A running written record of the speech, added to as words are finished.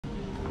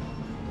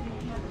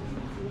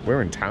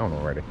We're in town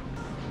already.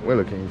 We're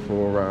looking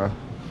for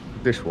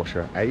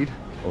dishwasher aid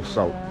or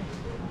salt. Yeah,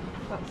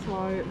 that's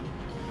right.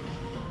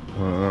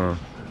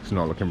 It's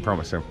not looking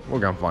promising. We'll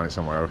go and find it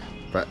somewhere else.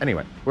 But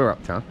anyway, we're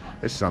uptown.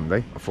 It's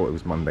Sunday. I thought it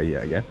was Monday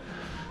yet again.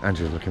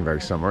 Andrew's looking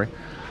very summery.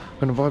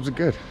 And the vibes are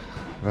good.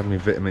 I've had my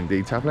vitamin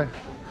D tablet.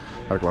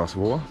 Had a glass of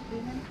water.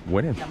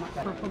 Winning.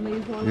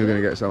 You're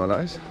going to get some of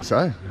those.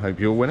 So, hope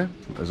you're winning.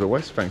 As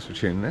always, thanks for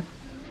tuning in.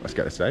 Let's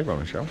get this day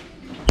rolling, shall we?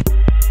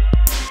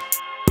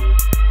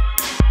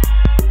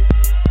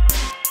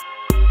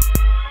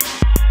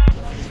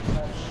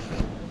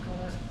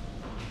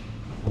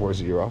 What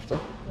is it you're after?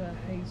 The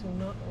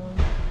hazelnut one.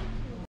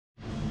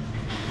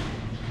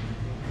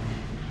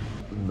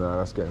 No,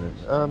 that's getting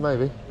it.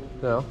 Maybe.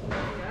 No.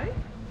 Okay.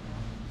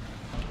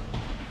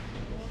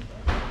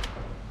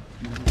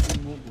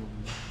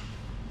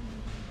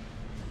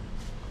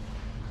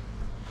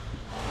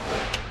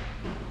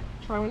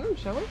 Try one of them,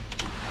 shall we?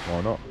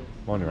 Why not?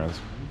 Mind your hands.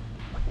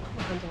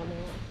 My hands on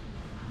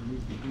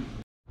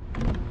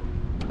there.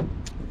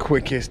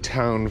 Quickest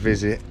town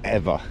visit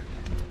ever.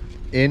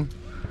 In.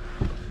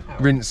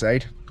 Rinse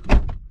aid.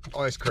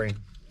 Ice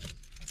cream.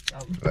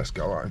 Let's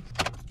go home.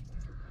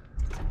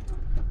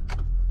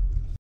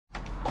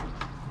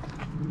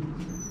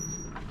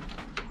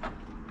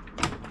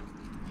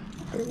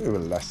 I think we were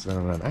less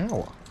than an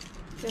hour.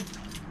 Yeah.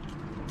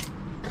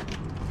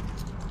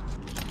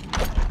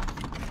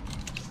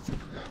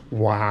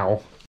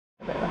 Wow.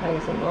 A bit of a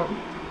hazelnut.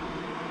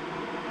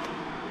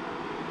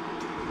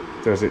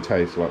 Does it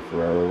taste like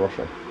Ferrero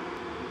Rocher?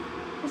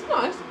 It's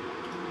nice.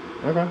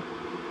 Okay.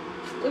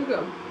 It's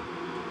good.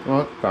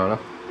 Alright, fair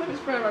enough. I think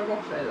it's Ferrero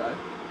Rocher though.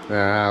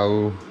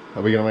 Now,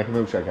 are we going to make a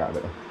milkshake out of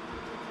it?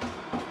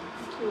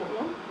 You want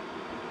one?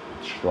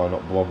 Should I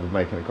not bother with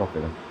making a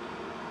coffee then?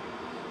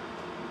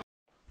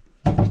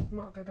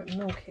 Might be a bit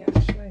milky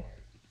actually.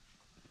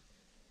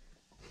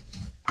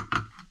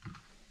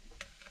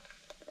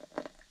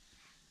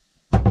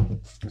 I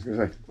was going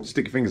to say,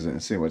 stick your fingers in it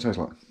and see what it tastes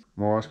like.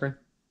 More ice cream?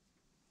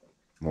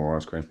 More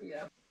ice cream.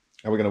 Yeah.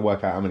 Are we going to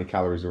work out how many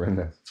calories are in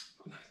there?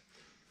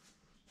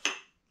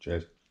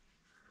 Cheers.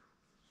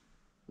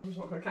 I'm just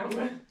not going to count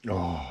it.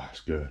 Oh, that's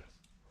good.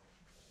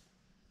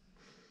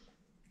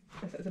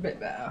 Guess it's a bit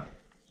better.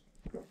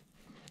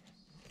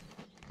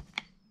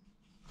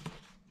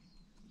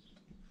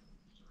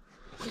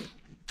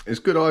 It's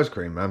good ice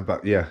cream, man,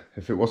 but yeah,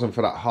 if it wasn't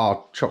for that hard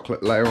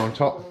chocolate layer on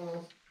top,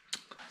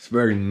 it's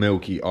very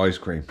milky ice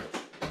cream.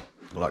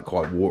 Like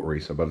quite watery,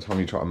 so by the time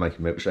you try to make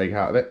a milkshake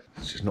out of it,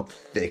 it's just not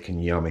thick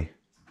and yummy.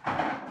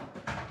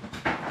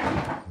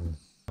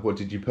 What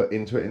did you put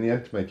into it in the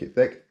end to make it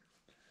thick?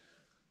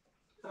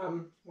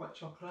 White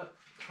chocolate,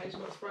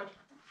 hazelnut spread.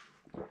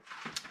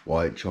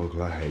 White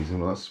chocolate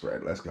hazelnut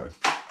spread, let's go.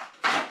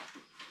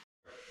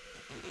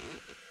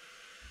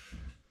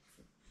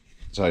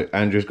 So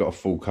Andrew's got a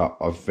full cup.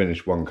 I've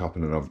finished one cup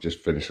and then I've just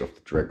finished off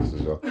the dregs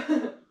as well.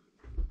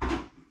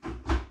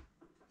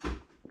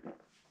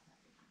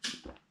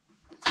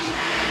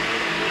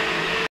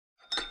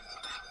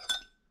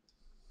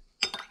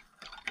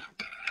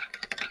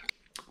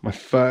 My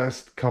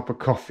first cup of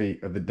coffee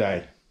of the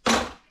day.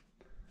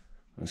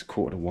 It's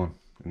 1:45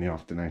 in the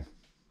afternoon.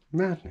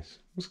 Madness.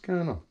 What's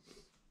going on?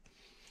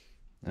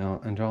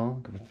 Now, Angela,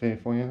 got a fear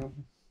for you.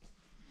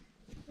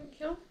 Thank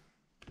you.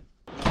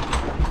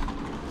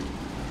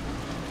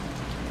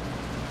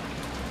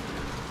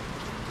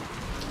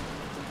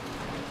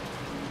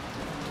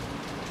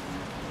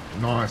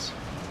 Nice.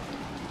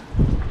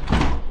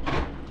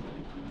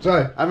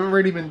 So, I haven't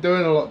really been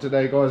doing a lot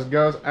today, guys and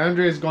girls.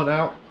 Andrea's gone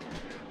out.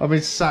 I've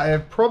been sat here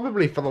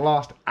probably for the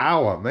last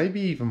hour,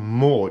 maybe even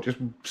more, just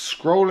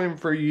scrolling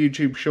through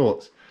YouTube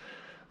shorts.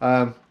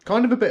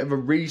 Kind of a bit of a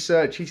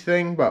researchy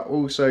thing, but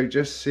also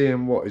just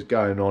seeing what is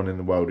going on in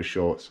the world of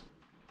shorts.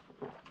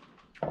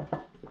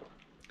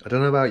 I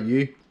don't know about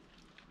you,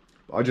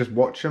 but I just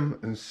watch them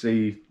and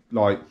see,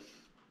 like,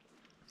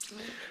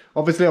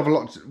 obviously I've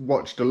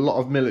watched a lot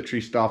of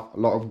military stuff, a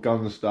lot of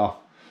gun stuff,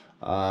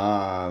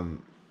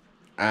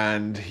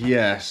 and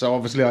yeah, so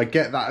obviously I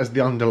get that as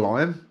the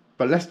underlying.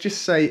 But let's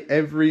just say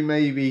every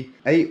maybe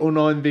 8 or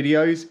 9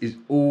 videos is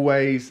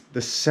always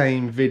the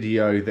same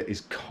video that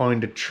is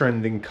kind of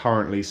trending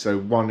currently. So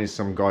one is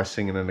some guy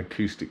singing an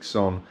acoustic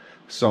song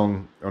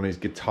on his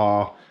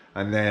guitar.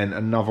 And then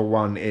another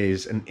one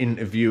is an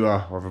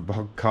interviewer of a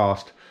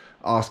podcast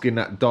asking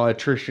that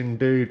dietitian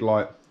dude,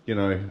 like, you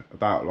know,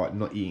 about like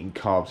not eating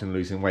carbs and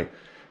losing weight.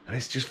 And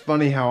it's just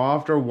funny how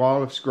after a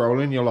while of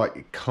scrolling, you're like,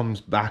 it comes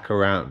back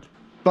around.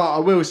 But I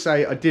will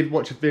say I did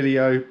watch a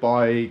video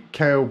by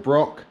Kale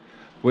Brock,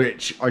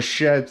 which I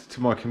shared to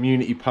my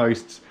community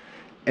posts.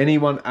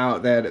 Anyone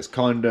out there that's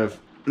kind of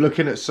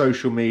looking at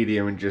social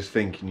media and just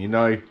thinking, you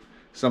know,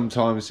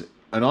 sometimes,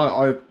 and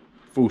I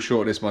fall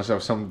short of this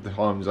myself,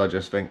 sometimes I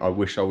just think I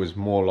wish I was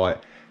more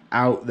like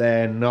out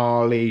there,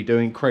 gnarly,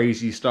 doing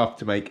crazy stuff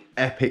to make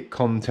epic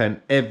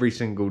content every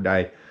single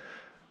day.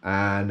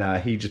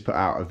 And he just put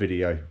out a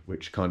video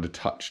which kind of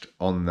touched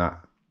on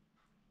that,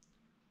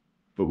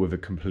 but with a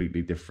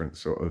completely different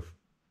sort of,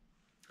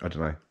 I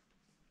don't know,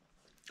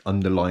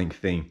 underlying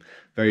theme.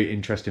 Very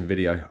interesting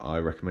video. I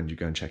recommend you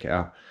go and check it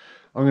out.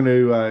 I'm going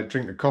to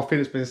drink the coffee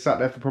that's been sat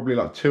there for probably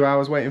like 2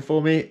 hours waiting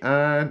for me,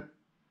 and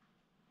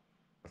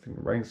I think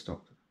the rain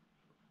stopped.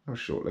 That was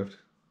short-lived.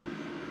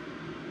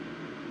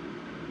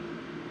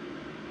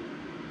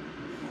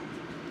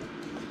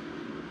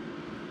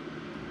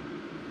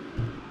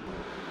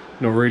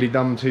 Not really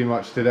done too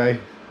much today.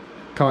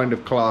 Kind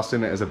of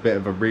classing it as a bit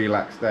of a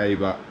relaxed day,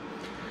 but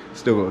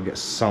still got to get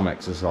some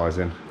exercise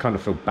in. Kind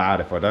of feel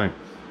bad if I don't.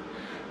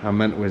 How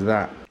mental is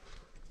that?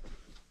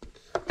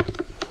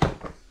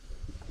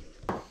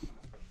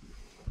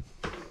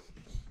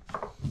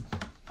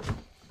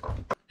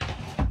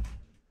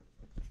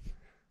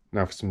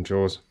 Now for some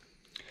chores.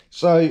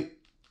 So,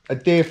 a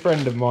dear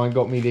friend of mine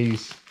got me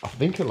these, I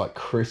think are like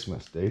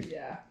Christmas, dude.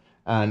 Yeah.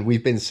 And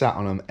we've been sat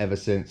on them ever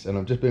since, and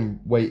I've just been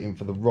waiting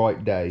for the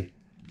right day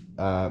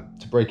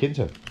to break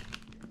into.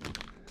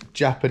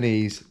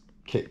 Japanese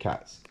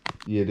KitKats.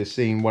 You'd have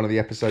seen one of the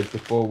episodes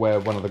before where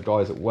one of the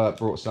guys at work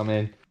brought some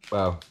in.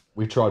 Well,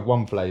 we tried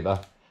one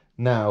flavour.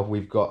 Now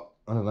we've got,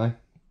 I don't know,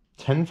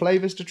 10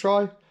 flavours to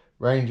try,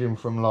 ranging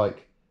from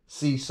like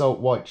sea salt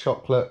white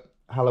chocolate,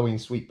 Halloween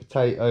sweet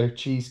potato,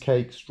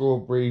 cheesecake,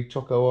 strawberry,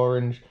 choco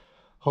orange,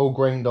 whole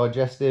grain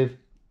digestive.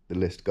 The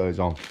list goes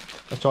on.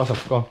 Let's try some.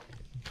 Go on.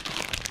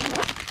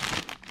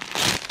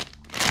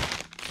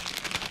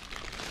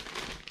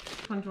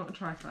 Which one do you want to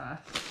try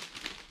first?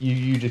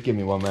 You just give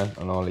me one, man,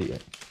 and I'll eat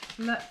it.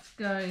 Let's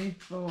go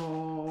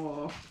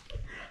for...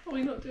 Are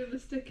we not doing a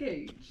stick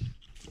each?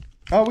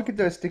 Oh, we could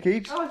do a stick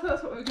each. Oh, I thought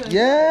that's what we were going to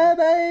Yeah,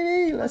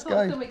 baby. Let's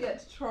go. Then we get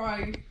to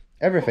try...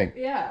 Everything.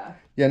 Yeah.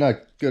 Yeah, no,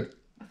 good.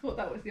 I thought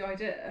that was the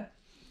idea.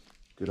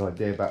 Good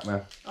idea,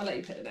 Batman. I'll let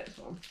you pick the next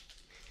one.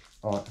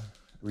 Alright,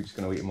 we're just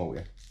going to eat them all,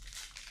 yeah?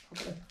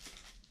 Probably.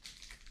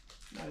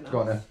 No. Go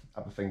on then,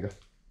 have a finger.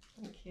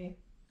 Thank you.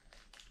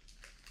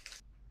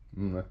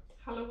 No.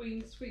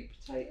 Halloween sweet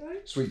potato.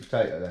 Sweet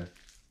potato then.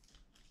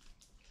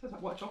 Sounds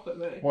like white chocolate,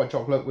 mate. White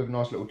chocolate with a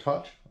nice little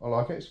touch. I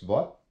like it, it's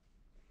white.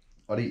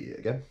 I'd eat it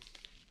again.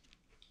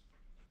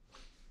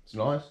 It's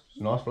nice, it's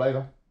a nice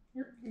flavour.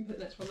 You can put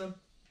the next one then.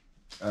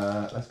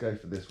 Let's go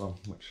for this one,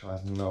 which I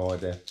have no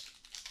idea.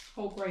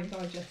 Whole grain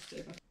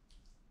digestive.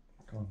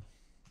 Come on,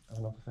 have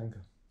another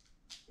finger.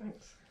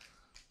 Thanks.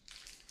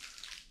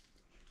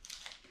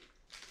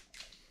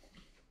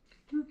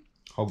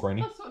 Whole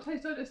grainy. That's what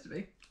taste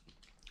digestive.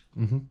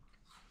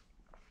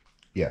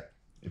 Yeah,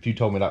 if you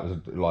told me that was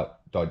a like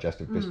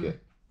digestive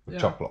biscuit with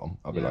chocolate on,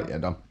 I'd be like, yeah,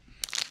 done.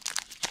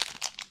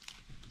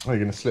 Oh, you're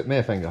going to slip me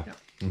a finger?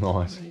 Yeah.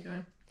 Nice. There you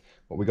go.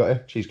 What we got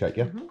here? Cheesecake,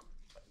 yeah?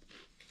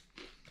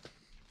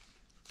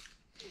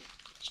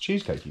 It's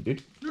cheesecakey,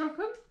 dude. You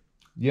reckon?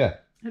 Yeah.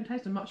 It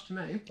tasted much to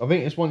me. I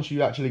think it's once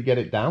you actually get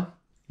it down,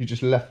 you're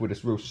just left with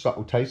this real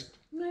subtle taste.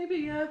 Maybe,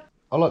 yeah.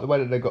 I like the way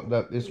that they got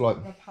the, it's like,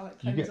 A palate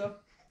you cleanser.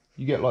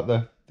 get like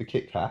the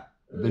KitKat,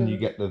 then you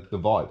get the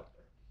vibe.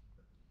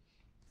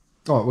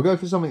 Alright, we'll go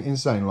for something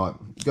insane, like,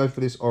 go for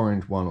this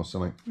orange one or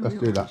something. Let's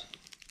do that.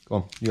 Go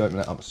on, you open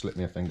it up and slip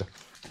me a finger.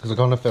 Because I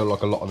kind of feel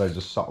like a lot of those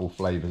are subtle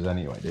flavours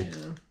anyway, dude.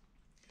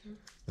 Yeah.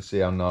 Let's see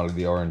how gnarly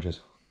the orange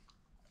is.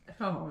 It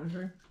felt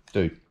orange.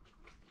 Dude,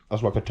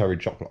 that's like a Terry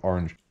chocolate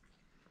orange.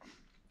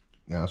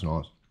 Yeah, that's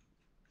nice.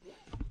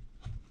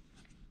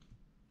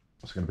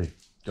 What's it going to be?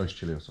 Ghost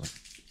chili or something?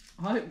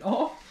 I hope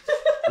not.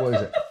 What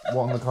is it?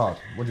 What on the card?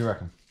 What do you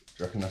reckon? Do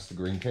you reckon that's the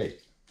green tea?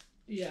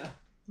 Yeah.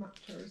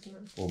 Matcha, isn't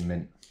it? Or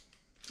mint?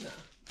 No.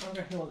 I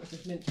reckon the one that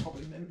says mint,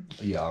 probably mint.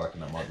 Yeah, I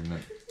reckon that might be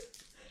mint.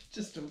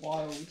 Just a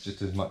wild.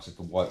 Just as much as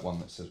the white one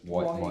that says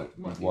white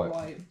might be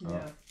white.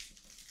 Yeah.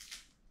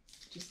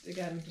 Just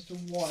again, just a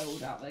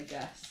wild out there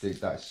guess. Dude,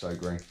 that is so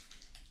green.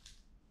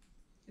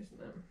 Isn't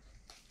it?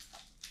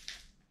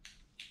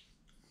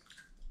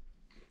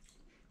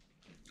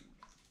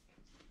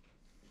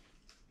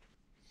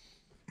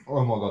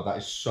 Oh my god, that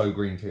is so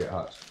green tea, it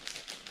hurts.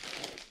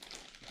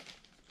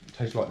 It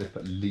tastes like they've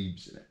put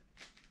leaves in it.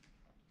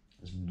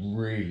 It's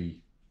really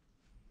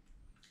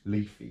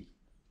leafy.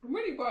 I'm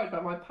really worried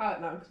about my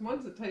palate now because mine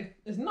doesn't taste.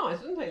 It's nice.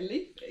 It doesn't taste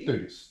leafy.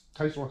 Dude, it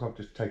tastes like I've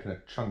just taken a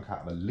chunk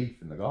out of a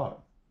leaf in the garden.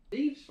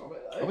 Leaves from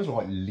it though. That was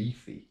like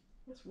leafy.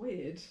 That's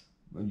weird.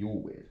 Well, you're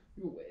weird.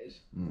 You're weird.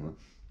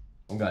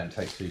 I'm going to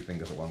take 2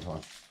 fingers at one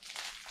time.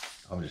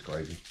 I'm just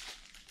crazy.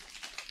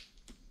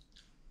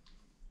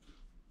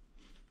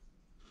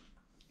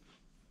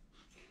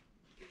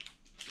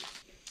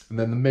 And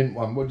then the mint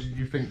one. What did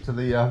you think to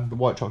the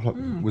white chocolate?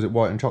 Was it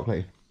white and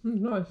chocolatey?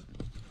 Nice.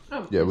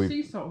 Oh, Yeah,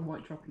 sea salt and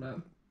white chocolate.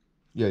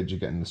 Yeah, did you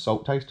get in the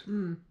salt taste?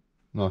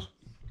 Nice.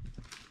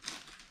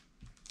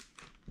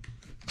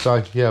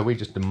 So yeah, we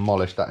just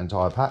demolished that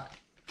entire pack.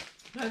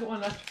 No, I've got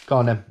one left. Go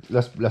on then.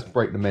 Let's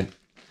break the mint.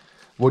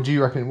 What do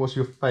you reckon? What's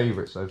your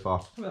favourite so far?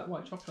 How about that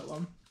white chocolate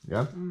one?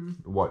 Yeah.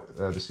 The white,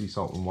 the sea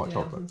salt and white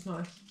chocolate. That's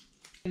nice.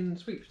 And the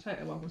sweet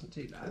potato one wasn't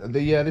too bad.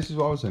 Yeah, this is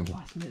what I was thinking.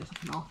 Oh, it's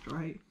like an after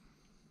 8.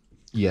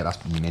 Yeah,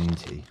 that's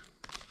minty.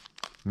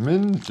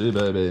 Minty,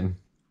 baby.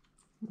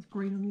 It's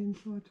green on the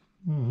inside.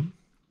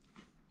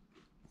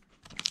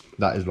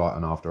 That is like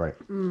an after 8.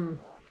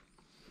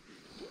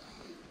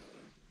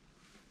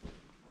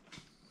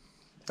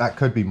 That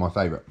could be my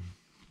favourite.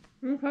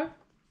 Okay.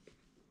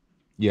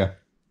 Yeah,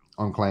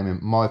 I'm claiming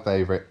my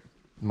favourite,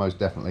 most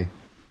definitely,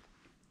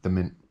 the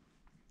mint.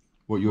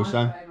 What you were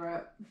saying? My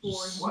favourite,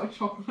 boring white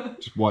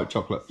chocolate. Just white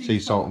chocolate, sea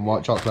salt and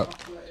white chocolate.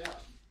 Yeah.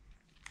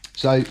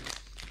 So,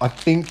 I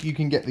think you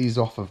can get these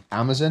off of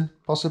Amazon,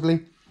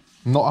 possibly.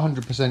 I'm not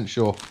 100%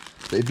 sure.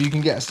 But if you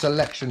can get a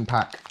selection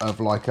pack of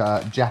like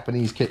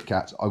Japanese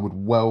KitKats, I would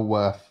well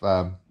worth,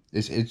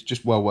 it's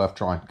just well worth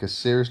trying. Because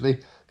seriously,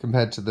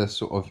 compared to the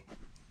sort of,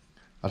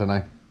 I don't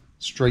know,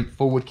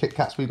 straightforward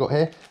KitKats we've got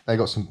here, they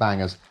got some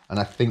bangers. And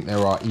I think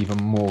there are even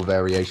more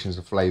variations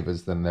of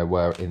flavours than there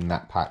were in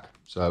that pack.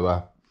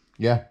 So,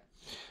 yeah,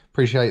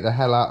 appreciate the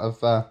hell out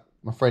of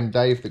my friend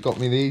Dave that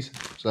got me these.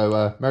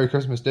 So Merry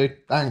Christmas,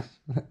 dude. Thanks.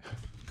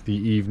 The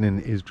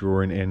evening is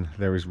drawing in.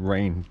 There is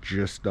rain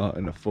just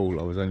starting to fall.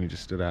 I was only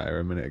just stood out here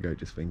a minute ago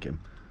just thinking,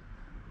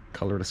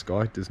 colour of the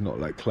sky does not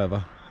look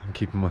clever. I'm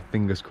keeping my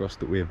fingers crossed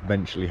that we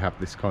eventually have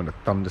this kind of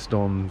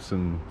thunderstorms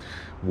and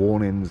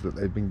warnings that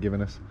they've been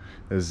giving us.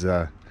 There's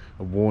a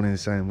warning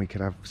saying we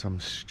could have some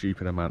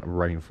stupid amount of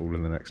rainfall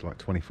in the next like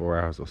 24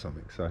 hours or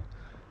something. So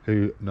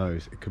who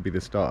knows? It could be the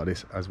start of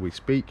this as we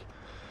speak.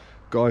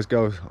 Guys,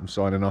 girls, I'm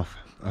signing off.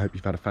 I hope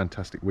you've had a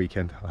fantastic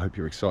weekend. I hope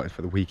you're excited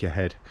for the week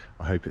ahead.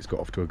 I hope it's got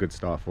off to a good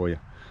start for you.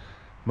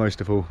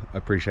 Most of all, I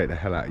appreciate the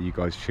hell out of you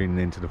guys tuning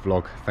into the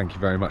vlog. Thank you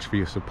very much for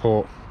your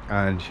support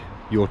and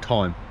your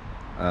time.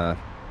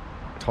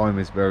 Time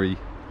is very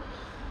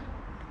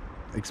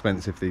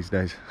expensive these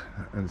days,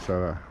 and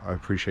so I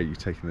appreciate you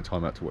taking the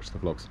time out to watch the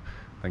vlogs.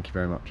 Thank you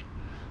very much.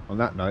 On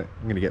that note,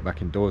 I'm going to get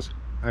back indoors.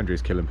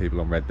 Andrew's killing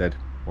people on Red Dead.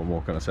 What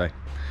more can I say?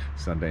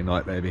 Sunday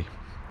night, baby.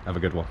 Have a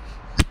good one.